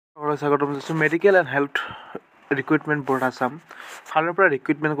Medical and health recruitment board Assam ফালৰ পৰা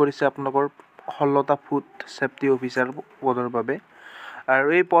recruitment কৰিছে আপোনালোকৰ 16টা ফুড ছেফটি অফিচাৰ পদৰ বাবে আৰু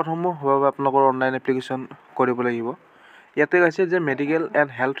এই পদসমূহ হোৱাৰ বাবে আপোনালোকৰ অনলাইন এপ্লিকেশ্যন কৰিব লাগিব। ইয়াতে কৈছে যে medical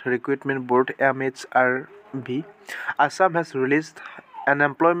and health recruitment board MHRB Assam has released an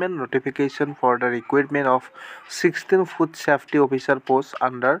employment notification for the recruitment of 16 food safety officer posts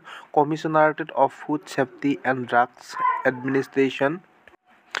under Commissionerate of Food Safety and Drugs Administration,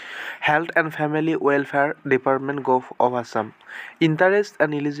 Health and Family Welfare Department Govt of Assam. Interest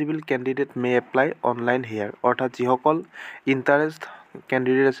and eligible candidate may apply online here. অৰ্থাৎ যিসকল interest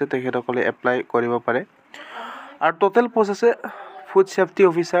candidate আছে তেখেতসকলে apply কৰিব পাৰে। আৰু total post আছে food safety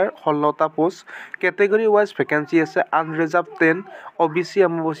officer 16টা post. Category wise vacancy আছে unreserved 10, OBC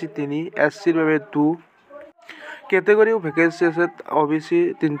এমঅ'বিচি 3, SCৰ বাবে 2। কেটেগৰীও ভেকেঞ্চি আছে OBC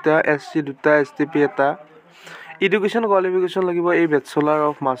 3টা, SC 2টা, STP 1টা। এডুকেশ্যন কোৱালিফিকেশ্যন লাগিব এই bachelor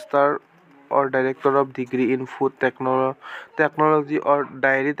of master or director of degree in food technology or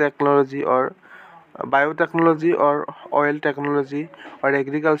dairy technology or biotechnology or oil technology or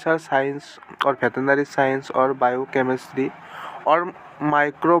agriculture science or veterinary science or biochemistry or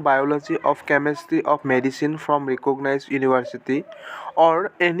microbiology of chemistry of medicine from recognized university or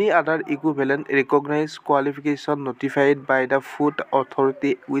any other equivalent recognized qualification notified by the food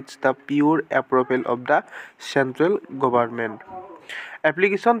authority with the pure approval of the central government.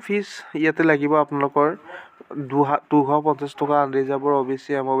 Application fees ইয়াতে লাগিব আপোনালোকৰ 250 টকা, আনৰিজাৰ্ভৰ OBC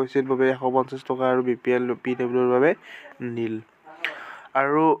এমঅ'বিচিৰ বাবে 150 টকা আৰু BPL PWৰ বাবে নীল।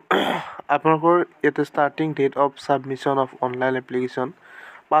 আৰু আপোনালোকৰ ইয়াতে starting date of submission of online application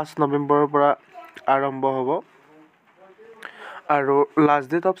 5 নৱেম্বৰৰ পৰা আৰম্ভ হ'ব আৰু last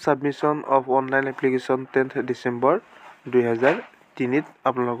date of submission of online application 10 December 2003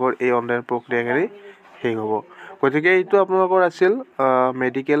 আপোনালোকৰ এই অনলাইন প্ৰক্ৰিয়াখিনি শেষ হ'ব। গতিকে এইটো আপোনালোকৰ আছিল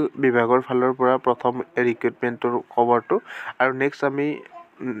মেডিকেল বিভাগৰ ফালৰ পৰা প্ৰথম ৰিক্ৰুইটমেণ্টৰ খবৰটো। আৰু নেক্সট আমি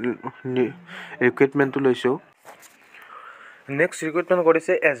ৰিক্ৰুইটমেণ্টটো লৈছোঁ। নেক্সট ৰিক্ৰুইটমেণ্ট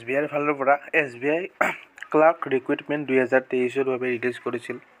কৰিছে SBIৰ ফালৰ পৰা। SBI ক্লাৰ্ক ৰিক্ৰুইটমেণ্ট 2023ৰ বাবে ৰিলিজ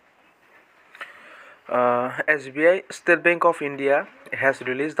কৰিছিল। SBI State Bank of India has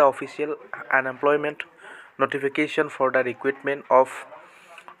released the official unemployment notification for the recruitment of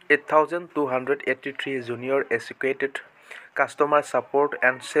 8,283 junior executive customer support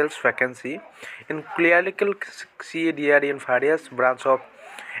and sales vacancy in clerical CADR in various branches of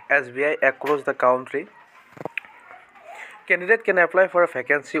SBI across the country. Candidate can apply for a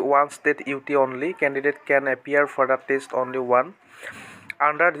vacancy one state UT only. Candidate can appear for the test only one.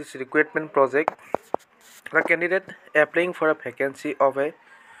 Under this recruitment project, the candidate applying for a vacancy of a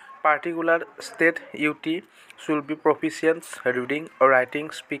particular state UT should be proficient reading, writing,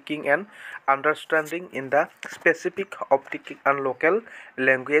 speaking and understanding in the specific optic and local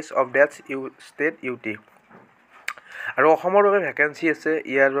language of that state UT. আৰু অসমৰ বাবে vacancy আছে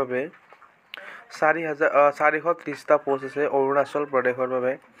ইয়াৰ বাবে 430টা post আছে। অৰুণাচল প্ৰদেশৰ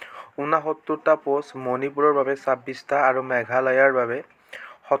বাবে 69টা post, মণিপুৰৰ বাবে 26টা আৰু মেঘালয়ৰ বাবে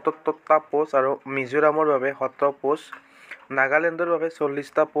 77টা পোষ্ট আৰু মিজোৰামৰ বাবে 17 পোষ্ট, নাগালেণ্ডৰ বাবে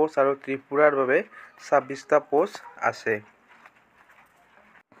 40টা পোষ্ট আৰু ত্ৰিপুৰাৰ বাবে 26টা পোষ্ট আছে।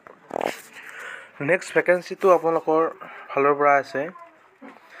 নেক্সট ভেকেঞ্চিটো আপোনালোকৰ ফালৰ পৰা আছে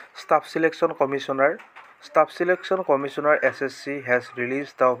staff selection commissioner. Staff Selection Commissioner SSC has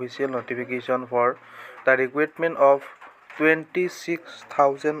released the official notification for the recruitment of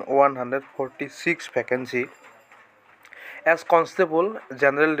 26,146 vacancy as Constable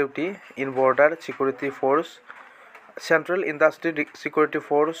General Duty in Border Security Force, Central Industry Security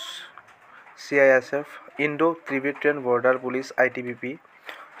Force CISF, Indo-Tibetan Border Police ITBP,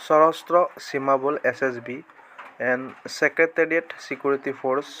 Sarastra Simabol SSB and Secretariat Security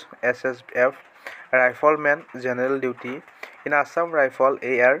Force SSF, Rifleman General Duty in Assam Rifle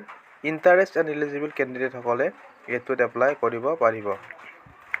AR. Interest and eligible candidate সকলে এইটোত apply কৰিব পাৰিব।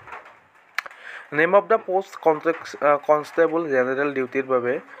 Name of the post constable general ডিউটিৰ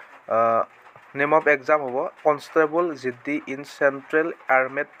বাবে name of exam হ'ব constable GD in central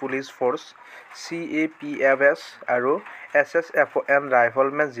আৰ্মেড police force CAPFS আৰু SSF and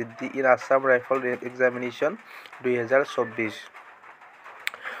riflemen GD in Assam rifle examination 2024।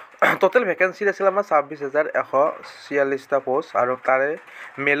 Total vacancy আছিল আমাৰ 26,146টা পোষ্ট আৰু তাৰে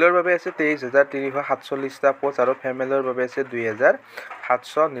মেলৰ বাবে আছে 23,347টা পোষ্ট আৰু ফিমেলৰ বাবে আছে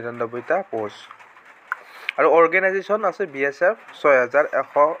 2,799টা পোষ্ট। আৰু অৰ্গেনাইজেশ্যন আছে BSF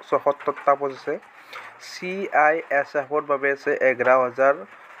 6,174টা পোষ্ট আছে, CISFৰ বাবে আছে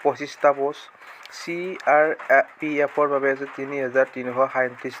 11,025টা পোষ্ট, CRPFৰ বাবে আছে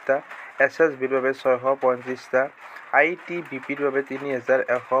 3,337টা, SSBৰ বাবে 635টা, ITBPৰ বাবে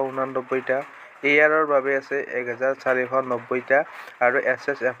 3189টা, ARৰ বাবে আছে 1490টা আৰু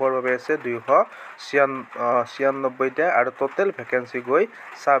SSFৰ বাবে আছে 296টা আৰু টোটেল ভেকেঞ্চি গৈ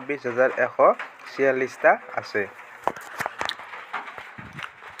 26146টা আছে।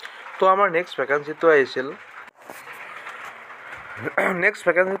 তো আমাৰ নেক্সট ভেকেঞ্চিটো আহিছিল নেক্সট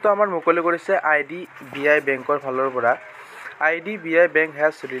ভেকেঞ্চিটো আমাৰ মুকলি কৰিছে IDBI বেংকৰ ফালৰ পৰা। IDBI Bank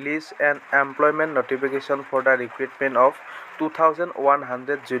has released an employment notification for the recruitment of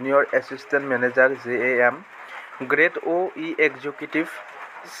 2,100 Junior Assistant Manager JAM, Grade OE Executive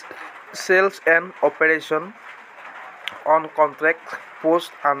Sales and Operation on contract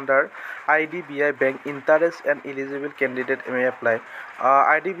post under IDBI Bank. Interest and eligible candidate may apply.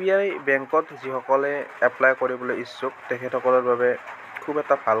 IDBI বেংকত যিসকলে apply কৰিবলৈ ইচ্ছুক তেখেতসকলৰ বাবে খুব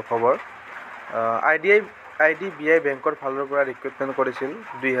এটা ভাল খবৰ। IDBI বেংকৰ ফালৰ পৰা ৰিক্ৰুটমেণ্ট কৰিছিল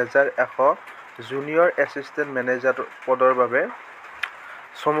 2100 জুনিয়ৰ এছিষ্টেণ্ট মেনেজাৰ পদৰ বাবে,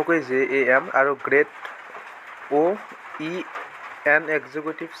 চমুকৈ JAM আৰু grade OE and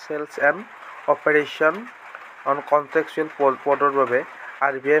executive sales and operation on contractual পদৰ বাবে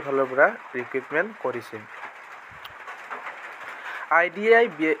RBI ফালৰ পৰা ৰিক্ৰুটমেণ্ট কৰিছে।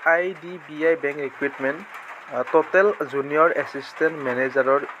 IDBI bank recruitment total junior assistant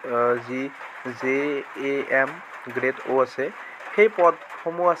মেনেজাৰৰ যি JAM গ্ৰেড O আছে সেই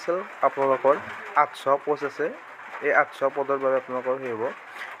পদসমূহ আছিল আপোনালোকৰ 800 পষ্ট আছে। এই 800 পদৰ বাবে আপোনালোকৰ সেই হ'ব।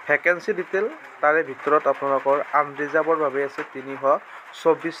 ভেকেঞ্চি ডিটেইল তাৰে ভিতৰত আপোনালোকৰ আনৰিজাৰ্ভৰ বাবে আছে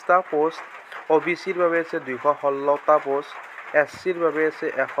 324টা পোষ্ট, OBCৰ বাবে আছে 216টা পোষ্ট, SCৰ বাবে আছে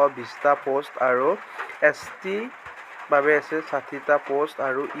 120টা পোষ্ট আৰু ST বাবে আছে 60টা পোষ্ট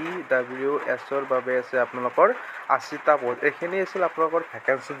আৰু EWSৰ বাবে আছে আপোনালোকৰ 80টা পোষ্ট। এইখিনি আছিল আপোনালোকৰ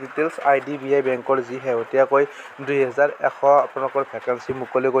ভেকেঞ্চি ডিটেইলছ IDBI বেংকৰ যি শেহতীয়াকৈ 2100 আপোনালোকৰ ভেকেঞ্চি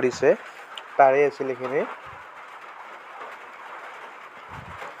মুকলি কৰিছে তাৰে আছিল এইখিনি।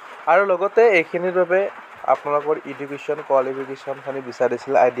 আৰু লগতে এইখিনিৰ বাবে আপোনালোকৰ এডুকেশ্যন কোৱালিফিকেশ্যনখিনি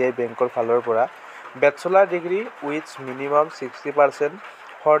বিচাৰিছিল IDBI বেংকৰ ফালৰ পৰা। Bachelor degree with minimum 60%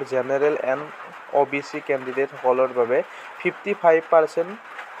 for general and OBC কেণ্ডিডেটসকলৰ বাবে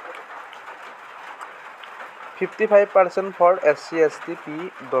 55% ফৰ SC ST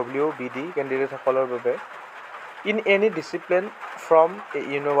PWBD কেণ্ডিডেটসকলৰ বাবে in any discipline from A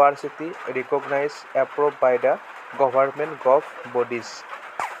university recognise approve by the government Govt bodies.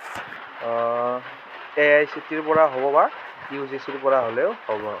 AICTৰ পৰা হ'ব বা UGCৰ পৰা হ'লেও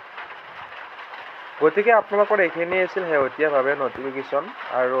হ'ব। গতিকে আপোনালোকৰ এইখিনি আছিল শেহতীয়াভাৱে নটিফিকেশ্যন।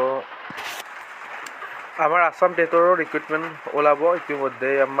 আৰু আমাৰ আছাম টেটৰো ৰিক্ৰুটমেণ্ট ওলাব ইতিমধ্যে।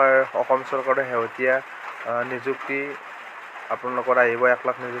 আমাৰ অসম চৰকাৰৰ শেহতীয়া নিযুক্তি আপোনালোকৰ আহিব 1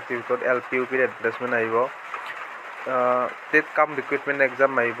 লাখ নিযুক্তিৰ ভিতৰত LP UPৰ এডভাৰটাইজমেণ্ট আহিব, টেট কাম ৰিক্ৰুটমেণ্ট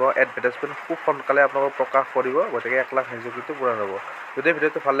এক্সাম আহিব, এডভাৰটাইজমেণ্ট খুব সোনকালে আপোনালোকক প্ৰকাশ কৰিব। গতিকে 1 লাখ নিযুক্তিটো পূৰণ হ'ব। যদি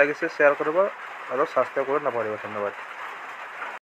ভিডিঅ'টো ভাল লাগিছে শ্বেয়াৰ কৰিব আৰু ছাবস্ক্ৰাইব কৰিব নাপাহৰিব। ধন্যবাদ।